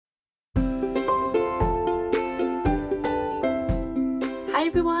Hi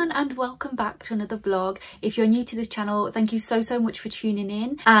everyone, and welcome back to another vlog. If you're new to this channel, thank you so much for tuning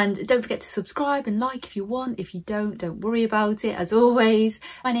in, and don't forget to subscribe and like if you want. If you don't worry about it, as always.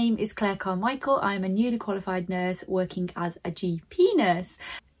 My name is Claire Carmichael. I'm a newly qualified nurse working as a GP nurse.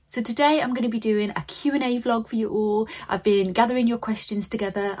 So today I'm going to be doing a Q&A vlog for you all. I've been gathering your questions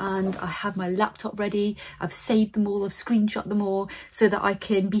together and I have my laptop ready. I've saved them all, I've screenshot them all so that I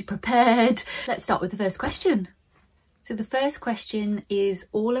can be prepared. Let's start with the first question. So the first question is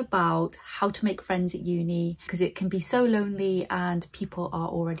all about how to make friends at uni, because it can be so lonely and people are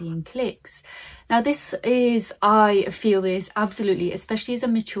already in cliques. Now this is, I feel this absolutely, especially as a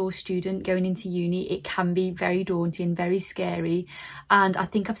mature student going into uni, it can be very daunting, very scary. And I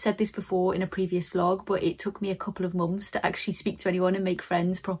think I've said this before in a previous vlog, but it took me a couple of months to actually speak to anyone and make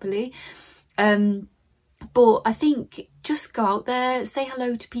friends properly. But I think just go out there, say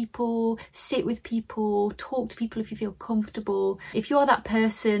hello to people, sit with people, talk to people if you feel comfortable. If you're that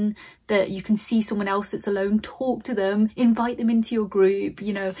person that you can see someone else that's alone, talk to them, invite them into your group.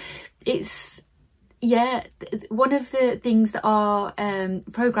 You know, it's, yeah, one of the things that our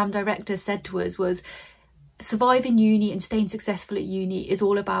programme director said to us was surviving uni and staying successful at uni is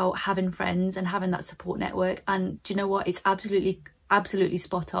all about having friends and having that support network. And do you know what? It's absolutely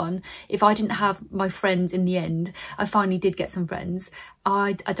spot on. If I didn't have my friends in the end, I finally did get some friends,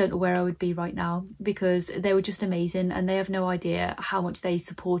 I don't know where I would be right now, because they were just amazing and they have no idea how much they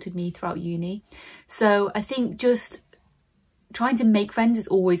supported me throughout uni. So I think just trying to make friends is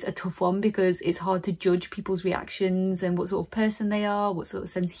always a tough one, because it's hard to judge people's reactions and what sort of person they are, what sort of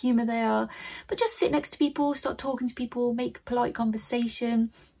sense of humour they are. But just sit next to people, start talking to people, make polite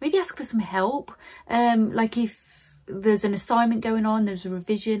conversation, maybe ask for some help. Like if there's an assignment going on, there's a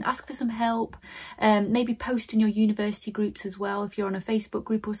revision, ask for some help. Maybe post in your university groups as well. If you're on a Facebook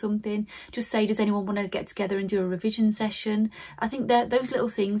group or something, just say, does anyone want to get together and do a revision session? I think that those little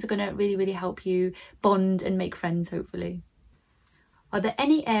things are going to really help you bond and make friends, hopefully. Are there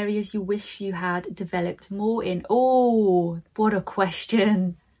any areas you wish you had developed more in? Oh, what a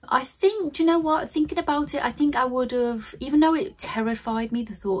question. I think, do you know what, thinking about it, I think I would have, even though it terrified me,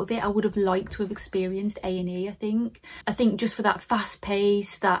 the thought of it, I would have liked to have experienced A&E, I think just for that fast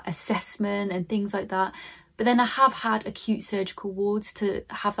pace, that assessment and things like that. But then I have had acute surgical wards to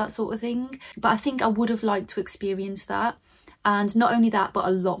have that sort of thing, but I think I would have liked to experience that. And not only that, but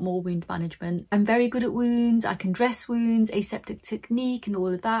a lot more wound management. I'm very good at wounds, I can dress wounds, aseptic technique and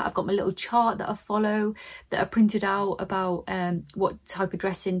all of that. I've got my little chart that I follow, that I printed out about what type of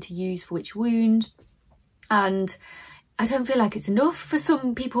dressing to use for which wound. And I don't feel like it's enough for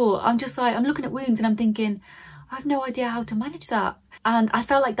some people. I'm just like, I'm looking at wounds and I'm thinking, I have no idea how to manage that. And I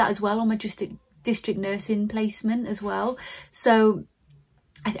felt like that as well on my district nursing placement as well. So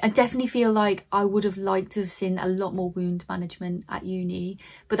I definitely feel like I would have liked to have seen a lot more wound management at uni,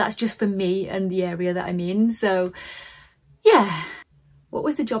 but that's just for me and the area that I'm in. So yeah. What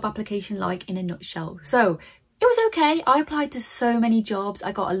was the job application like in a nutshell? So it was okay. I applied to so many jobs.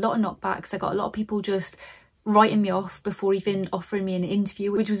 I got a lot of knockbacks. I got a lot of people just writing me off before even offering me an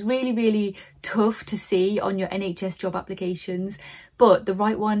interview, which was really tough to see on your NHS job applications. But the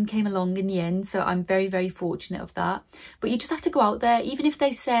right one came along in the end, so I'm very fortunate of that. But you just have to go out there, even if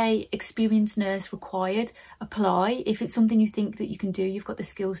they say experienced nurse required, apply. If it's something you think that you can do, you've got the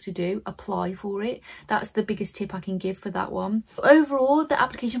skills to do, apply for it. That's the biggest tip I can give for that one. Overall, the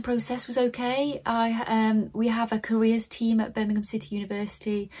application process was okay. We have a careers team at Birmingham City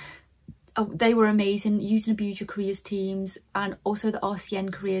University. Oh, they were amazing. Use and abuse your careers teams, and also the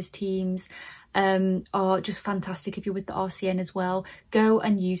RCN careers teams are just fantastic. If you're with the RCN as well, go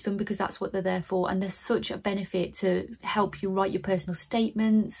and use them, because that's what they're there for, and there's such a benefit to help you write your personal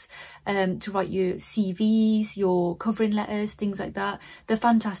statements, to write your CVs, your covering letters, things like that. They're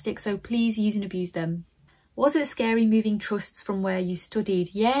fantastic, so please use and abuse them. Was it scary moving trusts from where you studied?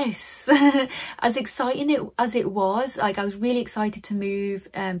 Yes. As exciting as it was, like I was really excited to move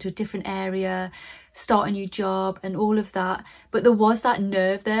to a different area, start a new job and all of that. But there was that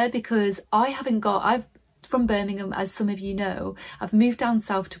nerve there, because I've from Birmingham, as some of you know, I've moved down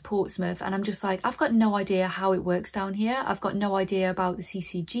south to Portsmouth, and I'm just like, I've got no idea how it works down here. I've got no idea about the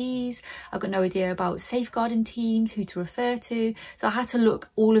CCGs. I've got no idea about safeguarding teams, who to refer to. So I had to look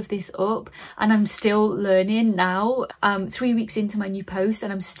all of this up, and I'm still learning now. 3 weeks into my new post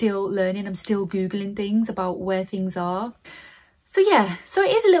and I'm still learning. I'm still Googling things about where things are. So yeah, so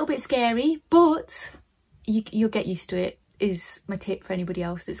it is a little bit scary, but you'll get used to it. Is my tip for anybody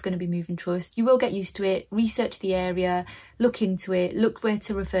else that's going to be moving trust. You will get used to it, research the area, look into it, look where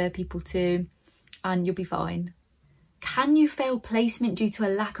to refer people to, and you'll be fine. Can you fail placement due to a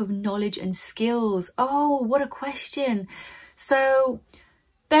lack of knowledge and skills? Oh, what a question. So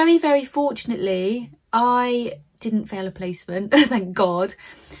Very, very fortunately, I didn't fail a placement, thank God.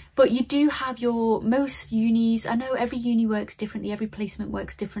 But you do have most unis, I know every uni works differently, every placement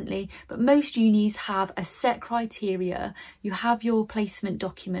works differently, but most unis have a set criteria. You have your placement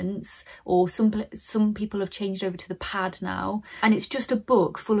documents, or some people have changed over to the pad now, and it's just a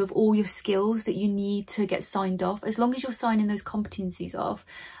book full of all your skills that you need to get signed off. As long as you're signing those competencies off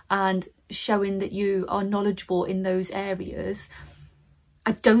and showing that you are knowledgeable in those areas,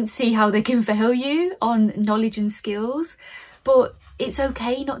 I don't see how they can fail you on knowledge and skills. But it's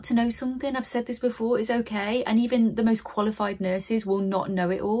okay not to know something. I've said this before, it's okay. And even the most qualified nurses will not know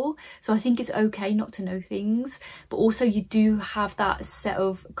it all. So I think it's okay not to know things. But also you do have that set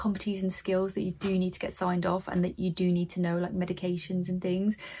of competencies and skills that you do need to get signed off, and that you do need to know, like medications and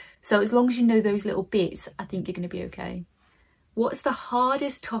things. So as long as you know those little bits, I think you're going to be okay. What's the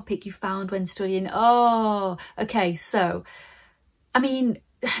hardest topic you found when studying? Oh, okay. So, I mean,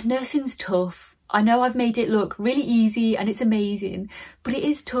 nursing's tough. I know I've made it look really easy and it's amazing, but it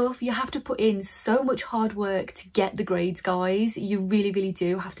is tough. You have to put in so much hard work to get the grades, guys. You really, really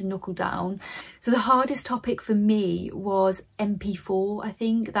do have to knuckle down. So the hardest topic for me was MP4, I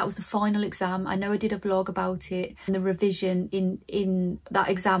think. That was the final exam. I know I did a vlog about it, and the revision in that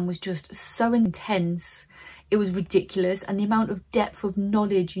exam was just so intense. It was ridiculous, and the amount of depth of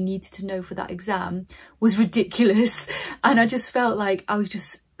knowledge you needed to know for that exam was ridiculous. And I just felt like I was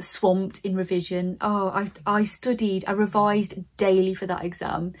just swamped in revision. Oh, I studied, I revised daily for that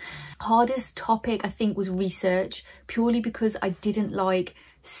exam. Hardest topic I think was research, purely because I didn't like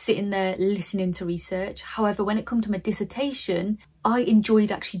sitting there listening to research. However, when it comes to my dissertation, I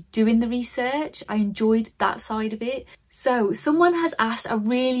enjoyed actually doing the research. I enjoyed that side of it. So someone has asked a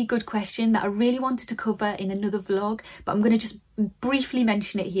really good question that I really wanted to cover in another vlog, but I'm going to just briefly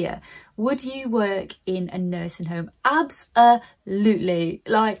mention it here. Would you work in a nursing home? Absolutely.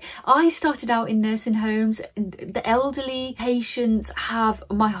 Like, I started out in nursing homes, and the elderly patients have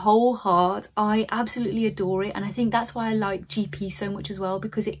my whole heart. I absolutely adore it, and I think that's why I like GP so much as well,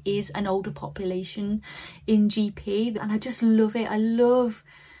 because it is an older population in GP, and I just love it. I love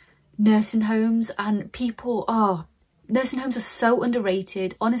nursing homes, and people, nursing homes are so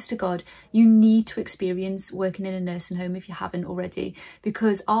underrated. Honest to God, you need to experience working in a nursing home if you haven't already,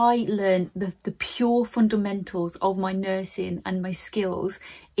 because I learned the pure fundamentals of my nursing and my skills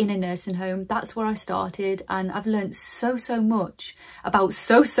in a nursing home. That's where I started, and I've learned so much about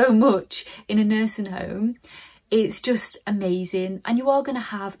so much in a nursing home. It's just amazing. And you are going to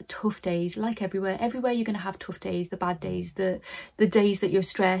have tough days, like everywhere. Everywhere you're going to have tough days, the bad days, the days that you're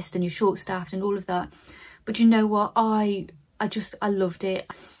stressed and you're short-staffed and all of that. But you know what, I loved it.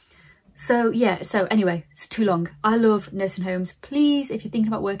 So yeah, so anyway, it's too long. I love nursing homes. Please, if you're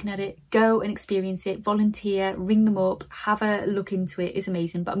thinking about working at it, go and experience it, volunteer, ring them up, have a look into it. It's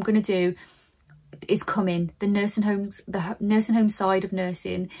amazing. But I'm going to do, is coming. The nursing home side of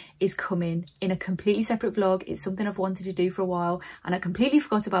nursing is coming in a completely separate vlog. It's something I've wanted to do for a while, and I completely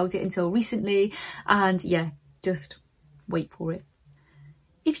forgot about it until recently. And yeah, just wait for it.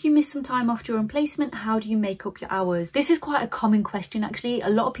 If you miss some time off during placement, how do you make up your hours? This is quite a common question, actually. A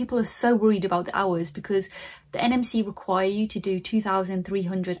lot of people are so worried about the hours because the NMC require you to do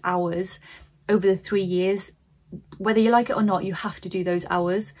 2,300 hours over the 3 years. Whether you like it or not, you have to do those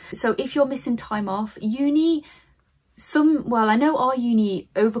hours. So if you're missing time off, uni, I know our uni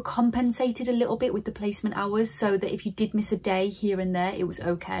overcompensated a little bit with the placement hours, so that if you did miss a day here and there, it was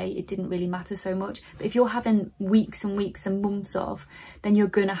okay. It didn't really matter so much. But if you're having weeks and weeks and months off, then you're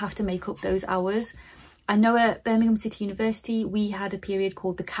going to have to make up those hours. I know at Birmingham City University, we had a period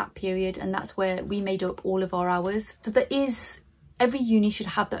called the cap period, and that's where we made up all of our hours. So every uni should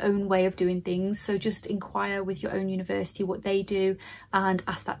have their own way of doing things. So just inquire with your own university what they do and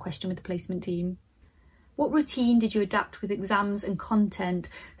ask that question with the placement team. What routine did you adapt with exams and content?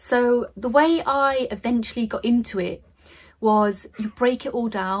 So the way I eventually got into it was you break it all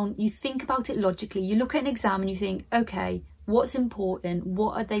down, you think about it logically, you look at an exam and you think, okay, what's important?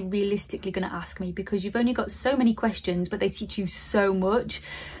 What are they realistically going to ask me? Because you've only got so many questions, but they teach you so much.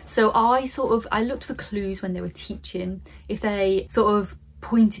 So I looked for clues when they were teaching. If they sort of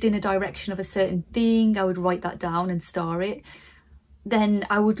pointed in a direction of a certain thing, I would write that down and star it. Then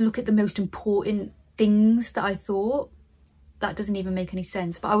I would look at the most important things that I thought. That doesn't even make any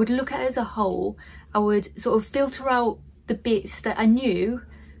sense, but I would look at it as a whole. I would sort of filter out the bits that I knew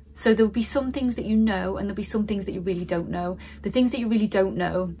So there'll be some things that you know, and there'll be some things that you really don't know. The things that you really don't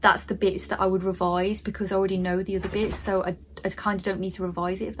know, that's the bits that I would revise, because I already know the other bits, so I kind of don't need to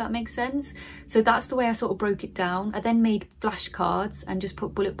revise it, if that makes sense. So that's the way I sort of broke it down. I then made flashcards and just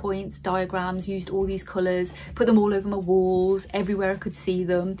put bullet points, diagrams, used all these colours, put them all over my walls, everywhere I could see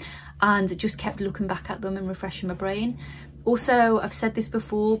them, and just kept looking back at them and refreshing my brain. Also, I've said this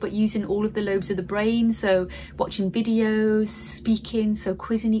before, but using all of the lobes of the brain, so watching videos, speaking, so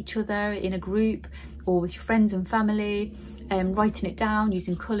quizzing each other in a group or with your friends and family, writing it down,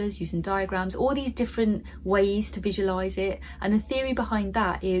 using colours, using diagrams, all these different ways to visualise it. And the theory behind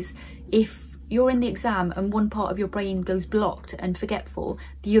that is, if you're in the exam and one part of your brain goes blocked and forgetful,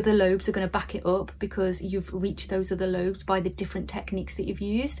 the other lobes are going to back it up, because you've reached those other lobes by the different techniques that you've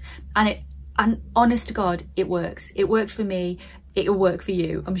used. And honest to God, it works. It worked for me. It'll work for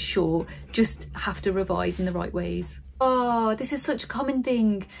you, I'm sure. Just have to revise in the right ways. Oh, this is such a common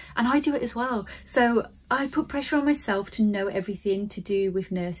thing, and I do it as well. So I put pressure on myself to know everything to do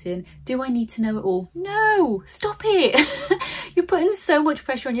with nursing. Do I need to know it all? No, stop it. You're putting so much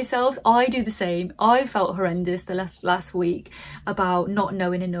pressure on yourselves. I do the same. I felt horrendous the last week about not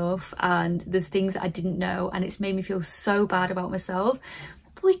knowing enough, and there's things that I didn't know, and it's made me feel so bad about myself.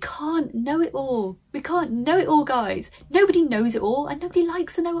 We can't know it all. We can't know it all, guys. Nobody knows it all, and nobody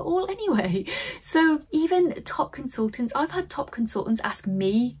likes to know it all anyway. So even top consultants, I've had top consultants ask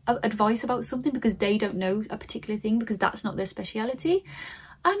me advice about something because they don't know a particular thing, because that's not their speciality.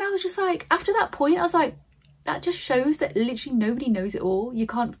 And I was just like, after that point, I was like, that just shows that literally nobody knows it all. You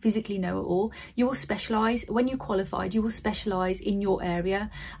can't physically know it all. You will specialise. When you qualified, you will specialise in your area,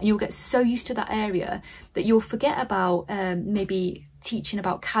 and you'll get so used to that area that you'll forget about maybe teaching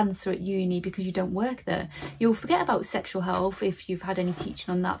about cancer at uni because you don't work there. You'll forget about sexual health if you've had any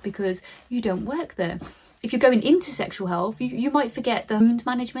teaching on that because you don't work there. If you're going into sexual health, you might forget the wound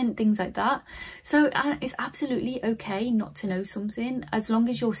management, things like that. So it's absolutely okay not to know something, as long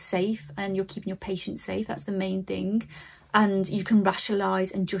as you're safe and you're keeping your patients safe. That's the main thing. And you can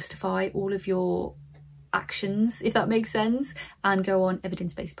rationalise and justify all of your actions, if that makes sense, and go on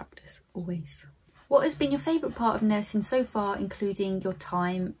evidence-based practice, always. What has been your favourite part of nursing so far, including your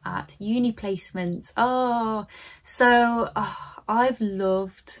time at uni placements? I've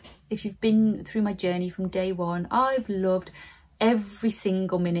loved, if you've been through my journey from day one, I've loved every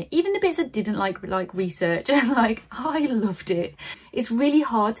single minute, even the bits I didn't like research. Like, I loved it. It's really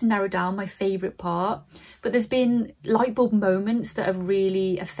hard to narrow down my favourite part, but there's been light bulb moments that have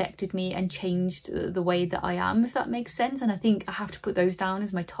really affected me and changed the way that I am, if that makes sense. And I think I have to put those down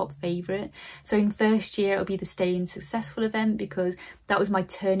as my top favourite. So in first year, it'll be the Staying Successful event, because that was my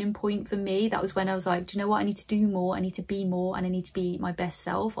turning point for me. That was when I was like, do you know what? I need to do more. I need to be more, and I need to be my best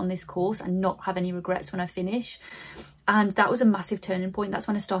self on this course and not have any regrets when I finish. And that was a massive turning point. That's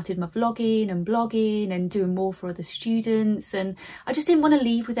when I started my vlogging and blogging and doing more for other students. And I just didn't want to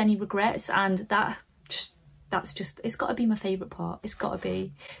leave with any regrets. And that's just, it's got to be my favourite part. It's got to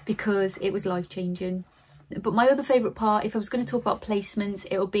be, because it was life-changing. But my other favourite part, if I was going to talk about placements,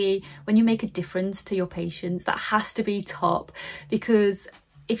 it'll be when you make a difference to your patients. That has to be top, because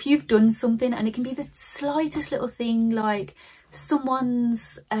if you've done something, and it can be the slightest little thing, like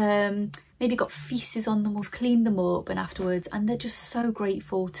someone's maybe got feces on them, or cleaned them up, and afterwards, and they're just so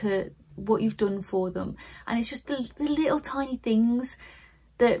grateful to what you've done for them. And it's just the little tiny things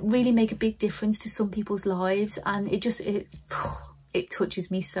that really make a big difference to some people's lives, and it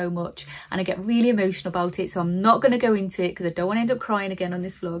touches me so much, and I get really emotional about it. So I'm not going to go into it because I don't want to end up crying again on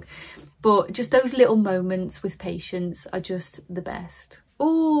this vlog, but just those little moments with patients are just the best.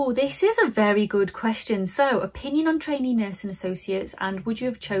 Oh, this is a very good question. So, opinion on trainee nursing associates, and would you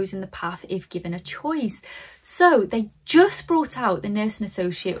have chosen the path if given a choice? So they just brought out the nursing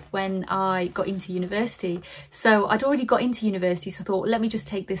associate when I got into university. So I'd already got into university, so I thought, let me just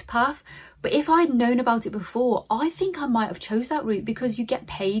take this path. But if I'd known about it before, I think I might have chose that route, because you get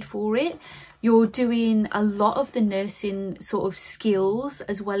paid for it. You're doing a lot of the nursing sort of skills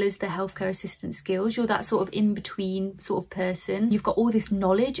as well as the healthcare assistant skills. You're that sort of in-between sort of person. You've got all this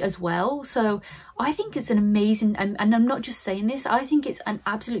knowledge as well. So I think it's an amazing, and I'm not just saying this, I think it's an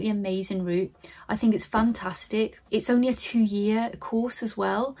absolutely amazing route. I think it's fantastic. It's only a 2-year course as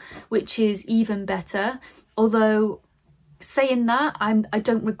well, which is even better. Although saying that, I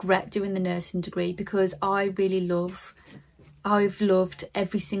don't regret doing the nursing degree, because I've loved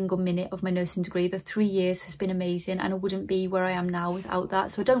every single minute of my nursing degree. The 3 years has been amazing, and I wouldn't be where I am now without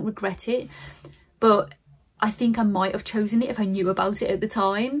that. So I don't regret it, but I think I might have chosen it if I knew about it at the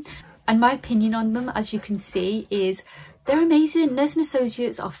time. And my opinion on them, as you can see, is They're amazing. Nursing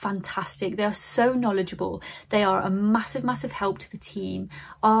associates are fantastic. They are so knowledgeable. They are a massive, massive help to the team.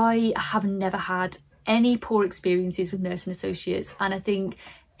 I have never had any poor experiences with nursing associates, and I think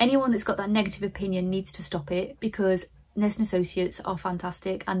anyone that's got that negative opinion needs to stop it, because nursing associates are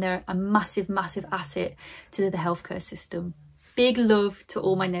fantastic and they're a massive, massive asset to the healthcare system. Big love to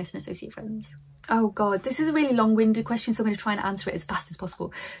all my nursing associate friends. Oh God, this is a really long-winded question, so I'm going to try and answer it as fast as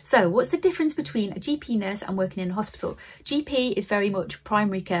possible. So what's the difference between a GP nurse and working in a hospital? GP is very much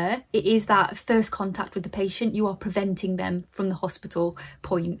primary care. It is that first contact with the patient. You are preventing them from the hospital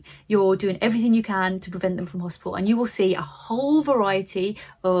point. You're doing everything you can to prevent them from hospital, and you will see a whole variety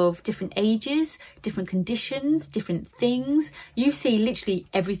of different ages, different conditions, different things. You see literally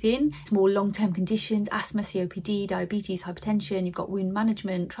everything. It's more long-term conditions, asthma, COPD, diabetes, hypertension. You've got wound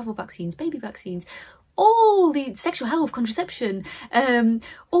management, travel vaccines, baby vaccines, all the sexual health, contraception,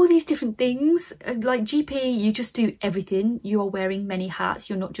 all these different things. Like GP, you just do everything. You are wearing many hats.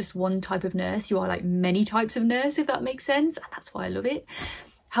 You're not just one type of nurse. You are like many types of nurse, if that makes sense. And that's why I love it.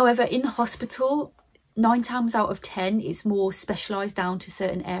 However, in the hospital, 9 times out of 10, it's more specialised down to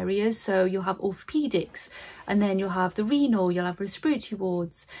certain areas. So you'll have orthopaedics, and then you'll have the renal, you'll have respiratory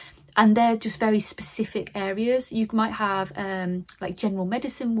wards. And they're just very specific areas. You might have like general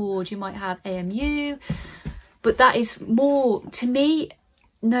medicine ward, you might have AMU, but that is more, to me,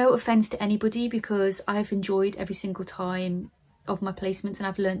 no offence to anybody, because I've enjoyed every single time of my placements and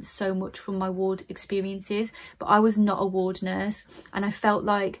I've learnt so much from my ward experiences. But I was not a ward nurse, and I felt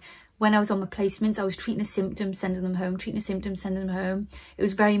like when I was on my placements, I was treating a symptom, sending them home, treating a symptom, sending them home. It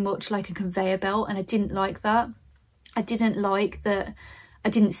was very much like a conveyor belt, and I didn't like that. I didn't like that I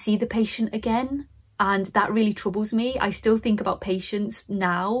didn't see the patient again, and that really troubles me. I still think about patients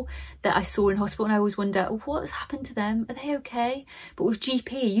now that I saw in hospital, and I always wonder, what's happened to them? Are they okay? But with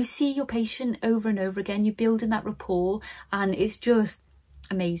GP, you see your patient over and over again, you're building that rapport, and it's just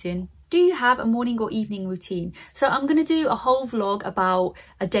amazing. Do you have a morning or evening routine? So I'm going to do a whole vlog about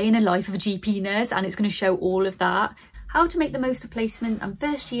a day in the life of a GP nurse, and it's going to show all of that. How to make the most of placement. I'm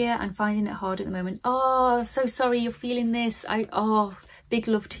first year and finding it hard at the moment. Oh, so sorry you're feeling this. Big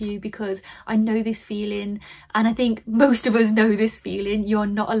love to you, because I know this feeling, and I think most of us know this feeling. You're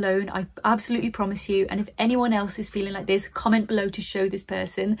not alone, I absolutely promise you. And if anyone else is feeling like this, comment below to show this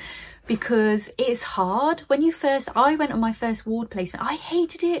person, because it's hard. I went on my first ward placement, I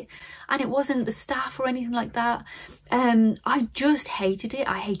hated it, and it wasn't the staff or anything like that. I just hated it.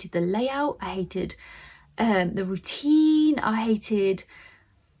 I hated the layout, I hated the routine, I hated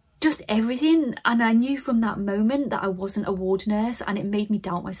just everything. And I knew from that moment that I wasn't a ward nurse, and it made me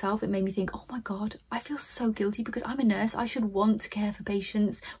doubt myself. It made me think, oh my God, I feel so guilty because I'm a nurse. I should want to care for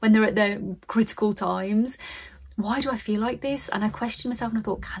patients when they're at their critical times. Why do I feel like this? And I questioned myself, and I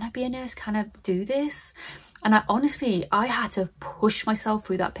thought, can I be a nurse? Can I do this? And I had to push myself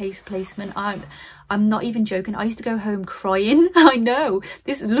through that placement. I'm not even joking. I used to go home crying. I know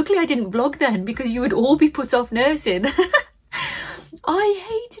this. Luckily I didn't vlog then, because you would all be put off nursing. I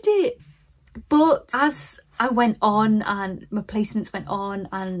hated it. But as I went on and my placements went on,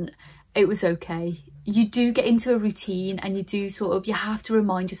 and it was okay. You do get into a routine, and you have to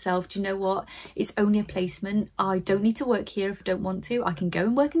remind yourself, do you know what? It's only a placement. I don't need to work here if I don't want to. I can go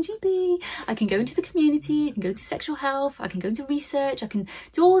and work in GP. I can go into the community. I can go to sexual health. I can go into research. I can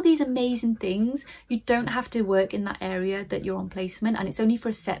do all these amazing things. You don't have to work in that area that you're on placement, and it's only for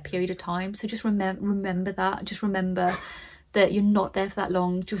a set period of time. So just remember that. Just remember that you're not there for that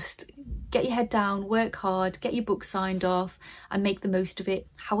long. Just get your head down, work hard, get your book signed off, and make the most of it.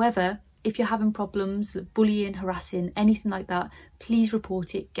 However, if you're having problems, bullying, harassing, anything like that, please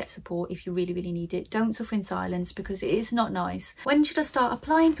report it, get support if you really, really need it. Don't suffer in silence, because it is not nice. When should I start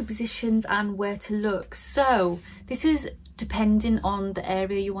applying for positions and where to look? So this is depending on the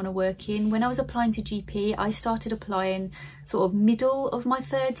area you want to work in. When I was applying to GP, I started applying sort of middle of my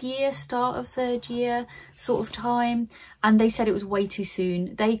 3rd year, start of 3rd year sort of time, and they said it was way too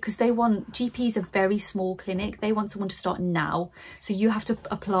soon. Because GP is a very small clinic, they want someone to start now, so you have to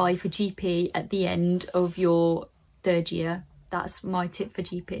apply for GP at the end of your 3rd year. That's my tip for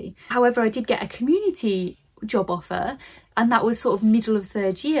GP. However, I did get a community job offer, and that was sort of middle of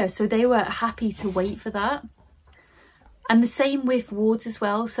 3rd year, so they were happy to wait for that. And the same with wards as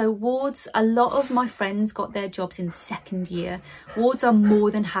well. So wards, a lot of my friends got their jobs in 2nd year. Wards are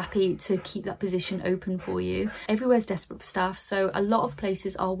more than happy to keep that position open for you. Everywhere's desperate for staff, so a lot of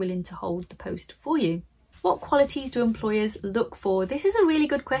places are willing to hold the post for you. What qualities do employers look for? This is a really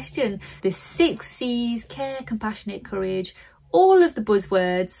good question. The 6 C's, care, compassionate, courage, all of the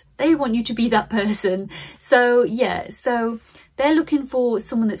buzzwords, they want you to be that person. So yeah, so they're looking for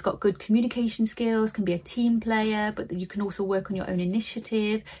someone that's got good communication skills, can be a team player, but you can also work on your own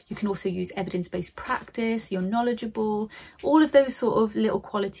initiative. You can also use evidence-based practice, you're knowledgeable, all of those sort of little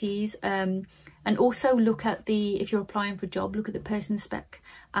qualities. And also look at if you're applying for a job, look at the person spec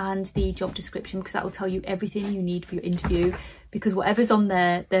and the job description, because that will tell you everything you need for your interview, because whatever's on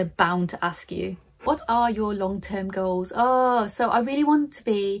there, they're bound to ask you. What are your long-term goals? Oh, so I really want to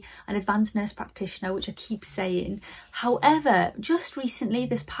be an advanced nurse practitioner, which I keep saying. However, just recently,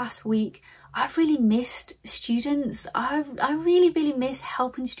 this past week, I've really missed students. I really miss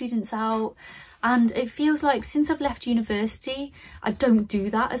helping students out. And it feels like since I've left university, I don't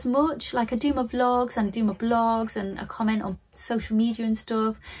do that as much. Like I do my vlogs and do my blogs and I comment on social media and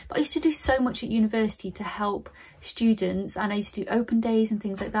stuff. But I used to do so much at university to help students, and I used to do open days and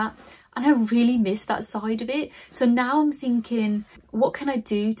things like that. And I really miss that side of it. So now I'm thinking, what can I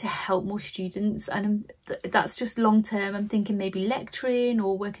do to help more students? And that's just long term. I'm thinking maybe lecturing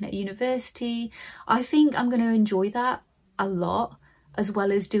or working at university. I think I'm going to enjoy that a lot, as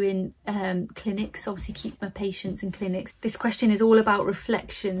well as doing clinics, obviously keep my patients in clinics. This question is all about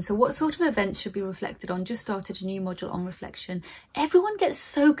reflection. So what sort of events should be reflected on? Just started a new module on reflection. Everyone gets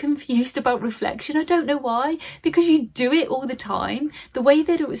so confused about reflection. I don't know why, because you do it all the time. The way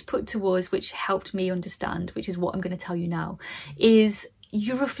that it was put to us, which helped me understand, which is what I'm going to tell you now, is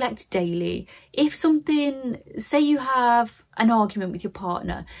you reflect daily. If something, say you have an argument with your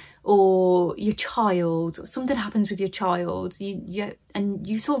partner or your child, something happens with your child, and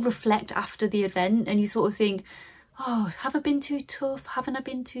you sort of reflect after the event and you sort of think, oh, have I been too tough? Haven't I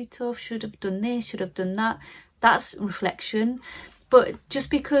been too tough? Should have done this, should have done that. That's reflection. But just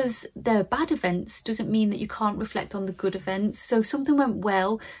because they're bad events doesn't mean that you can't reflect on the good events. So if something went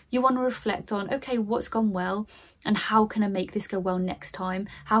well, you want to reflect on, okay, what's gone well and how can I make this go well next time?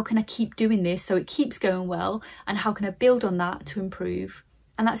 How can I keep doing this so it keeps going well? And how can I build on that to improve?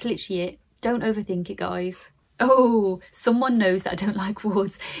 And that's literally it. Don't overthink it, guys. Oh, someone knows that I don't like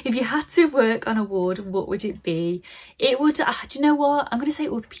wards. If you had to work on a ward, what would it be? It would, do you know what? I'm going to say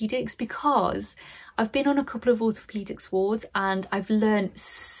orthopaedics, because I've been on a couple of orthopaedics wards and I've learned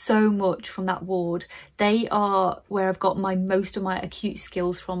so much from that ward. They are where I've got most of my acute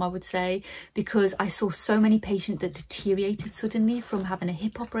skills from, I would say, because I saw so many patients that deteriorated suddenly from having a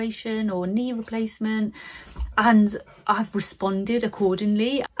hip operation or knee replacement, and I've responded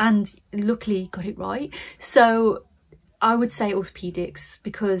accordingly and luckily got it right. So I would say orthopaedics,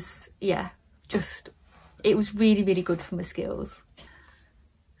 because yeah, it was really good for my skills.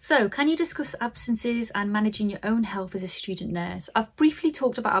 So, can you discuss absences and managing your own health as a student nurse? I've briefly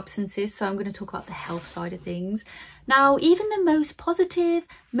talked about absences, so I'm going to talk about the health side of things. Now, even the most positive,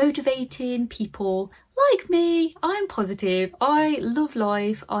 motivating people like me, I'm positive, I love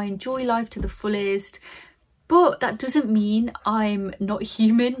life, I enjoy life to the fullest. But that doesn't mean I'm not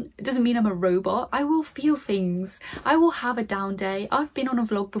human. It doesn't mean I'm a robot. I will feel things. I will have a down day. I've been on a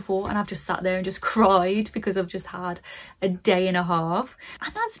vlog before and I've just sat there and just cried because I've just had a day and a half.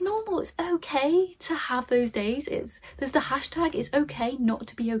 And that's normal. It's okay to have those days. There's the hashtag, it's okay not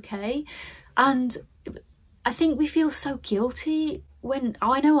to be okay. And I think we feel so guilty when,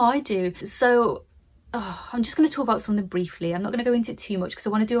 I know I do. So I'm just going to talk about something briefly. I'm not going to go into it too much because I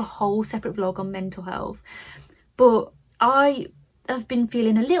want to do a whole separate vlog on mental health. But I have been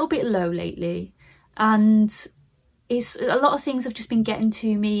feeling a little bit low lately, and it's a lot of things have just been getting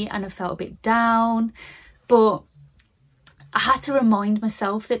to me and I felt a bit down. But I had to remind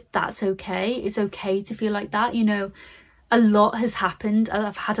myself that that's okay. It's okay to feel like that. You know, a lot has happened.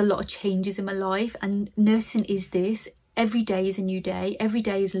 I've had a lot of changes in my life, and nursing is this. Every day is a new day. Every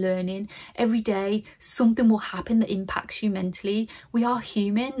day is learning. Every day something will happen that impacts you mentally. We are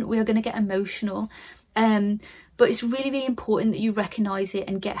human. We are going to get emotional. But it's really important that you recognise it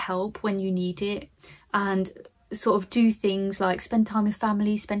and get help when you need it, and sort of do things like spend time with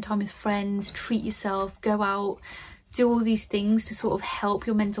family, spend time with friends, treat yourself, go out, do all these things to sort of help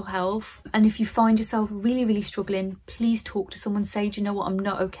your mental health. And if you find yourself really struggling, please talk to someone. Say, do you know what, I'm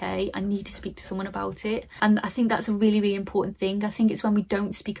not okay, I need to speak to someone about it. And I think that's a really important thing. I think it's when we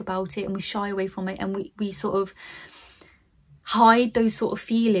don't speak about it and we shy away from it and we sort of hide those sort of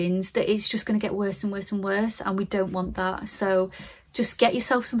feelings, that it's just going to get worse and worse and worse, and we don't want that. So just get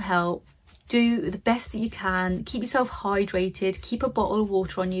yourself some help, do the best that you can, keep yourself hydrated, keep a bottle of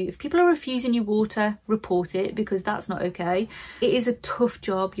water on you. If people are refusing you water, report it, because that's not okay. It is a tough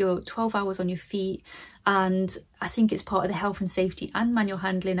job. You're 12 hours on your feet, and I think it's part of the Health and Safety and Manual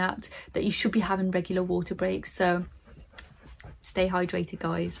Handling Act that you should be having regular water breaks. So stay hydrated,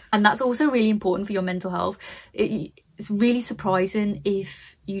 guys. And that's also really important for your mental health. it's really surprising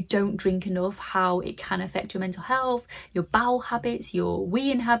if you don't drink enough how it can affect your mental health, your bowel habits, your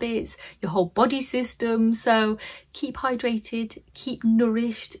weeing habits, your whole body system. So keep hydrated, keep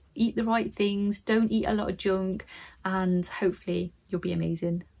nourished, eat the right things, don't eat a lot of junk, and hopefully you'll be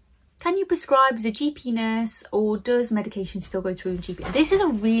amazing. Can you prescribe as a GP nurse, or does medication still go through GP? This is a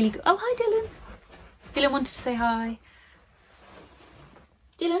really good... Oh, hi Dylan. Dylan wanted to say hi.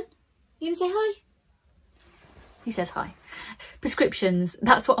 Dylan, you gonna say hi? He says hi. Prescriptions,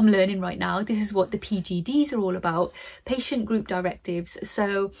 that's what I'm learning right now. This is what the PGDs are all about, patient group directives.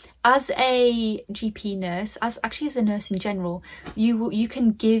 So as a GP nurse, as a nurse in general, you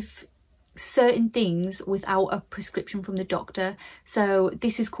can give certain things without a prescription from the doctor. So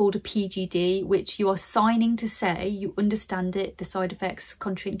this is called a PGD, which you are signing to say you understand it, the side effects,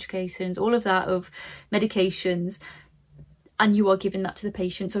 contraindications, all of that of medications, and you are giving that to the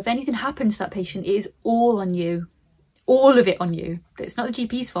patient. So if anything happens to that patient, it is all on you. All of it on you. It's not the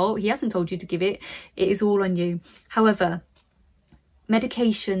GP's fault. He hasn't told you to give it. It is all on you. However,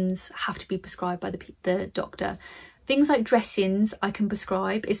 medications have to be prescribed by the doctor. Things like dressings I can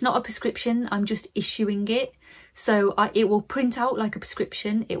prescribe. It's not a prescription, I'm just issuing it. So it will print out like a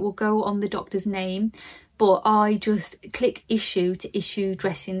prescription. It will go on the doctor's name. But I just click issue to issue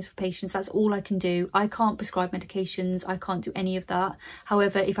dressings for patients. That's all I can do. I can't prescribe medications. I can't do any of that.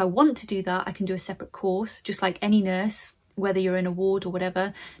 However, if I want to do that, I can do a separate course, just like any nurse, whether you're in a ward or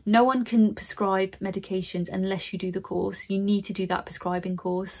whatever. No one can prescribe medications unless you do the course. You need to do that prescribing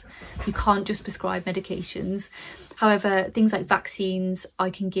course. You can't just prescribe medications. However, things like vaccines,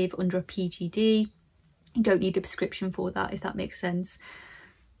 I can give under a PGD. You don't need a prescription for that, if that makes sense.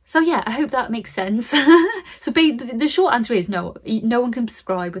 So yeah, I hope that makes sense. So the short answer is no, no one can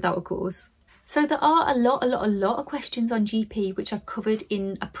prescribe without a course. So there are a lot of questions on GP, which I've covered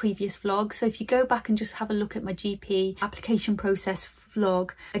in a previous vlog. So if you go back and just have a look at my GP application process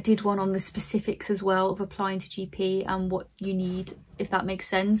vlog, I did one on the specifics as well of applying to GP and what you need, if that makes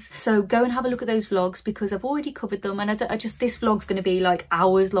sense. So go and have a look at those vlogs because I've already covered them, and this vlog's going to be like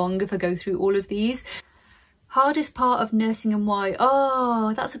hours long if I go through all of these. Hardest part of nursing and why?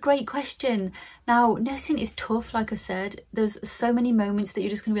 Oh, that's a great question. Now, nursing is tough, like I said. There's so many moments that you're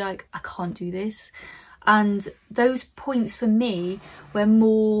just going to be like, I can't do this. And those points for me were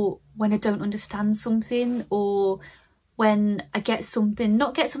more when I don't understand something, or when I get something,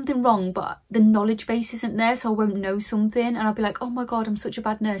 not get something wrong, but the knowledge base isn't there, so I won't know something and I'll be like, oh my God, I'm such a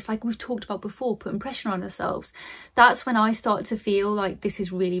bad nurse. Like we've talked about before, putting pressure on ourselves. That's when I start to feel like this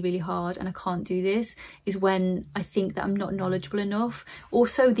is really, really hard and I can't do this, is when I think that I'm not knowledgeable enough.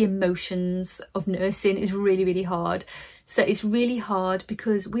 Also, the emotions of nursing is really, really hard. So it's really hard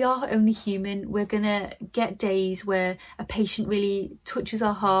because we are only human. We're gonna get days where a patient really touches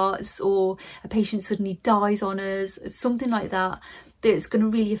our hearts, or a patient suddenly dies on us, something like that, that's gonna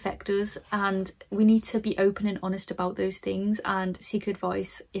really affect us. And we need to be open and honest about those things and seek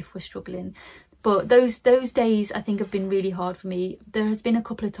advice if we're struggling. But those days I think have been really hard for me. There has been a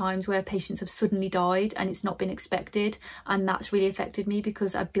couple of times where patients have suddenly died and it's not been expected, and that's really affected me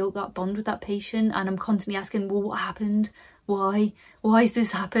because I built that bond with that patient and I'm constantly asking, well, what happened? Why has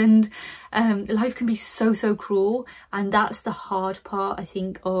this happened? Life can be so cruel, and that's the hard part, I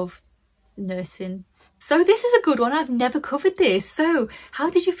think, of nursing. So this is a good one. I've never covered this. So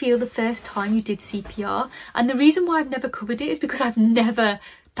how did you feel the first time you did CPR? And the reason why I've never covered it is because I've never,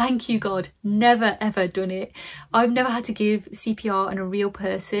 thank you God, never ever done it. I've never had to give CPR on a real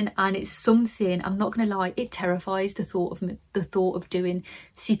person, and it's something, I'm not gonna lie, it terrifies the thought of doing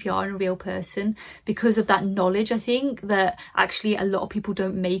CPR on a real person, because of that knowledge. I think that actually a lot of people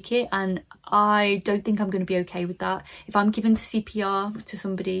don't make it, and I don't think I'm going to be okay with that. If I'm giving CPR to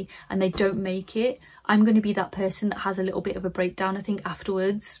somebody and they don't make it, I'm going to be that person that has a little bit of a breakdown, I think,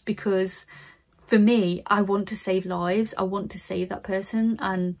 afterwards, because for me, I want to save lives. I want to save that person,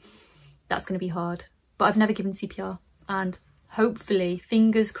 and that's going to be hard. But I've never given CPR, and hopefully,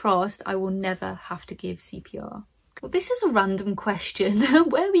 fingers crossed, I will never have to give CPR. Well, this is a random question.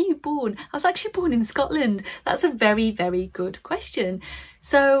 Where were you born? I was actually born in Scotland. That's a very, very good question.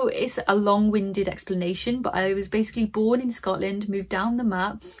 So it's a long-winded explanation, but I was basically born in Scotland, moved down the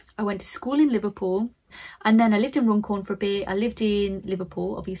map. I went to school in Liverpool, and then I lived in Runcorn for a bit. I lived in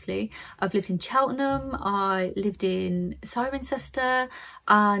Liverpool, obviously. I've lived in Cheltenham, I lived in Cirencester,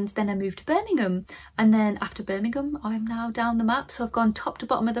 and then I moved to Birmingham. And then after Birmingham, I'm now down the map. So I've gone top to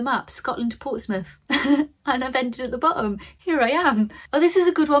bottom of the map, Scotland to Portsmouth, and I've ended at the bottom. Here I am. Oh, this is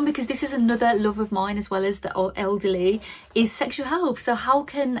a good one, because this is another love of mine, as well as the elderly, is sexual health. So how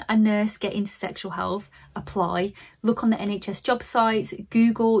can a nurse get into sexual health? apply. Look on the NHS job sites,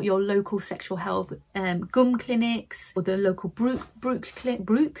 Google your local sexual health gum clinics, or the local Google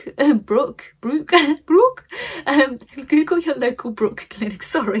your local Brook clinic,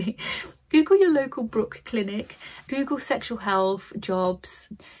 sorry. Google your local Brook clinic, Google sexual health jobs,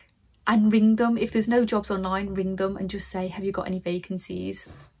 and ring them. If there's no jobs online, ring them and just say, have you got any vacancies?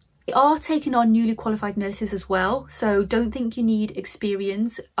 They are taking on newly qualified nurses as well, so don't think you need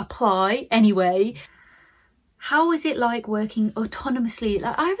experience. Apply anyway. How is it like working autonomously?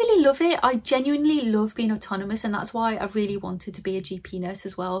 Like, I really love it. I genuinely love being autonomous, and that's why I really wanted to be a GP nurse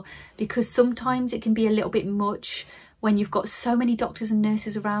as well, because sometimes it can be a little bit much when you've got so many doctors and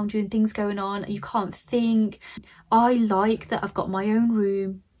nurses around you and things going on, you can't think. I like that I've got my own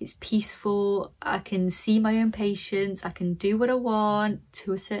room, it's peaceful, I can see my own patients, I can do what I want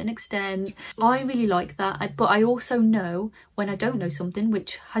to a certain extent. I really like that, but I also know when I don't know something,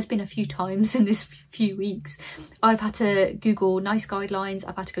 which has been a few times in this few weeks, I've had to Google nice guidelines,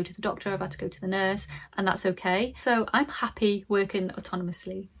 I've had to go to the doctor, I've had to go to the nurse, and that's okay. So I'm happy working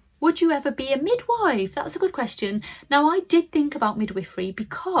autonomously. Would you ever be a midwife? That's a good question. Now, I did think about midwifery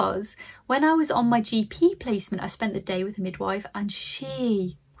because when I was on my GP placement, I spent the day with a midwife and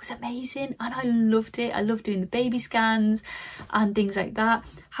she was amazing and I loved it. I loved doing the baby scans and things like that.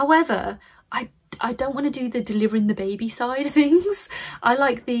 However, I don't want to do the delivering the baby side of things. I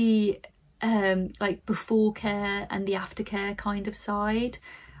like the like before care and the aftercare kind of side.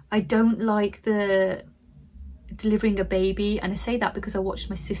 I don't like the delivering a baby, and I say that because I watched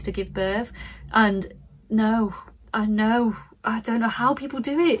my sister give birth, and no, I don't know how people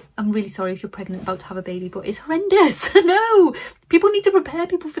do it. I'm really sorry if you're pregnant about to have a baby, but it's horrendous. No, people need to prepare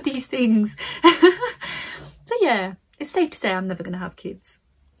people for these things. So yeah, it's safe to say I'm never going to have kids.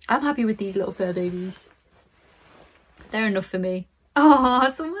 I'm happy with these little fur babies. They're enough for me. Oh,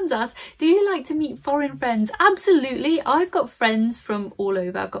 someone's asked, do you like to meet foreign friends? Absolutely. I've got friends from all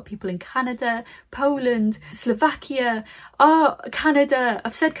over. I've got people in Canada, Poland, Slovakia. Oh, Canada.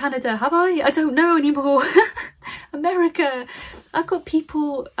 I've said Canada, have I? I don't know anymore. America. I've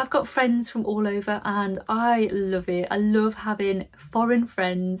got friends from all over and I love it. I love having foreign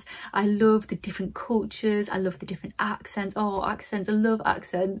friends. I love the different cultures. I love the different accents. Oh, accents. I love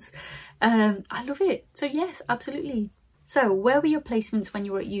accents. I love it. So yes, absolutely. So where were your placements when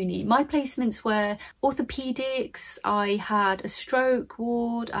you were at uni? My placements were orthopaedics, I had a stroke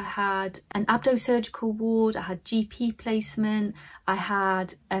ward, I had an abdo-surgical ward, I had GP placement, I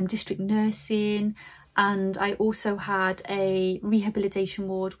had district nursing, and I also had a rehabilitation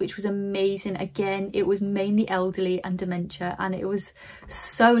ward, which was amazing. Again, it was mainly elderly and dementia, and it was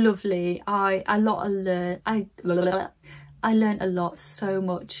so lovely. I learned a lot, so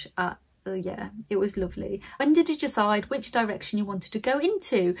much at yeah, it was lovely. When did you decide which direction you wanted to go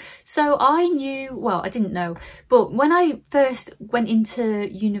into? So I knew, well, I didn't know, but when I first went into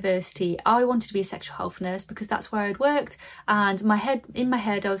university, I wanted to be a sexual health nurse because that's where I'd worked, and in my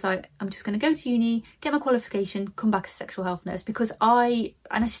head I was like, I'm just going to go to uni, get my qualification, come back as a sexual health nurse, because I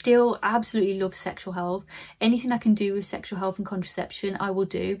still absolutely love sexual health. Anything I can do with sexual health and contraception I will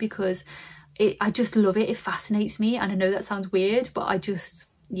do, because I just love it. It fascinates me, and I know that sounds weird, but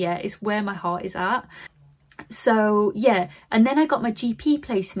yeah, it's where my heart is at. So yeah, and then I got my GP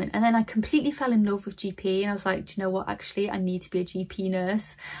placement, and then I completely fell in love with GP, and I was like, do you know what, actually I need to be a GP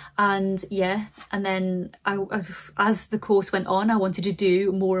nurse. And yeah, and then as the course went on, I wanted to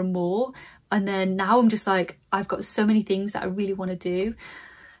do more and more, and then now I'm just like, I've got so many things that I really want to do.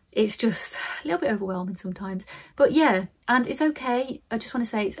 It's just a little bit overwhelming sometimes, but yeah, and it's okay. I just want to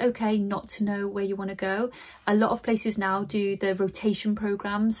say it's okay not to know where you want to go. A lot of places now do the rotation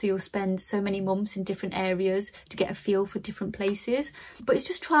programs, so you'll spend so many months in different areas to get a feel for different places, but it's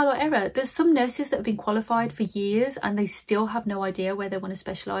just trial or error. There's some nurses that have been qualified for years and they still have no idea where they want to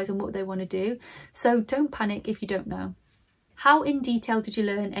specialise and what they want to do, so don't panic if you don't know. How in detail did you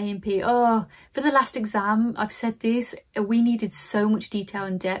learn A&P? Oh, for the last exam, I've said this, we needed so much detail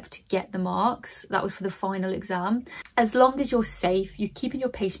and depth to get the marks. That was for the final exam. As long as you're safe, you're keeping your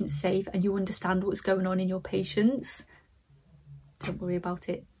patients safe and you understand what's going on in your patients, don't worry about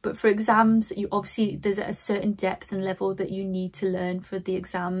it. But for exams, there's a certain depth and level that you need to learn for the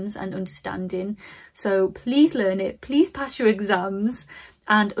exams and understanding. So please learn it, please pass your exams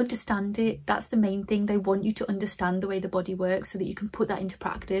and understand it. That's the main thing. They want you to understand the way the body works so that you can put that into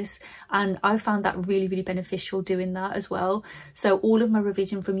practice, and I found that really, really beneficial doing that as well. So all of my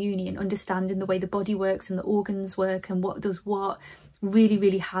revision from uni and understanding the way the body works and the organs work and what does what really,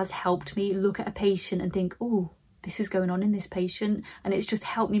 really has helped me look at a patient and think, oh, this is going on in this patient, and it's just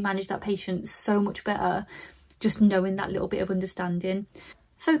helped me manage that patient so much better, just knowing that little bit of understanding.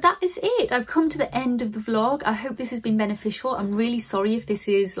 So that is it. I've come to the end of the vlog. I hope this has been beneficial. I'm really sorry if this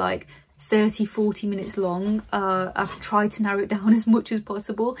is like 30-40 minutes long. I've tried to narrow it down as much as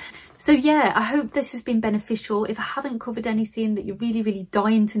possible. So yeah, I hope this has been beneficial. If I haven't covered anything that you're really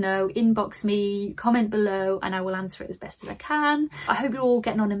dying to know, inbox me, comment below, and I will answer it as best as I can. I hope you're all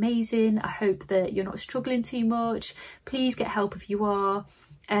getting on amazing. I hope that you're not struggling too much. Please get help if you are.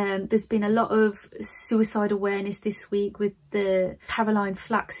 There's been a lot of suicide awareness this week with the Caroline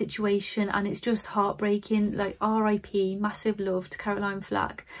Flack situation, and it's just heartbreaking. Like, RIP, massive love to Caroline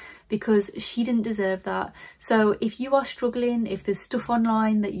Flack, because she didn't deserve that. So if you are struggling, if there's stuff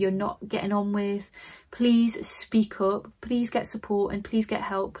online that you're not getting on with, please speak up, please get support, and please get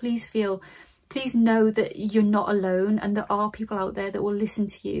help. Please know that you're not alone, and there are people out there that will listen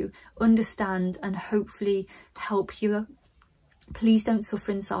to you, understand, and hopefully help you. Please don't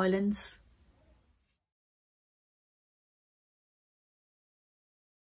suffer in silence.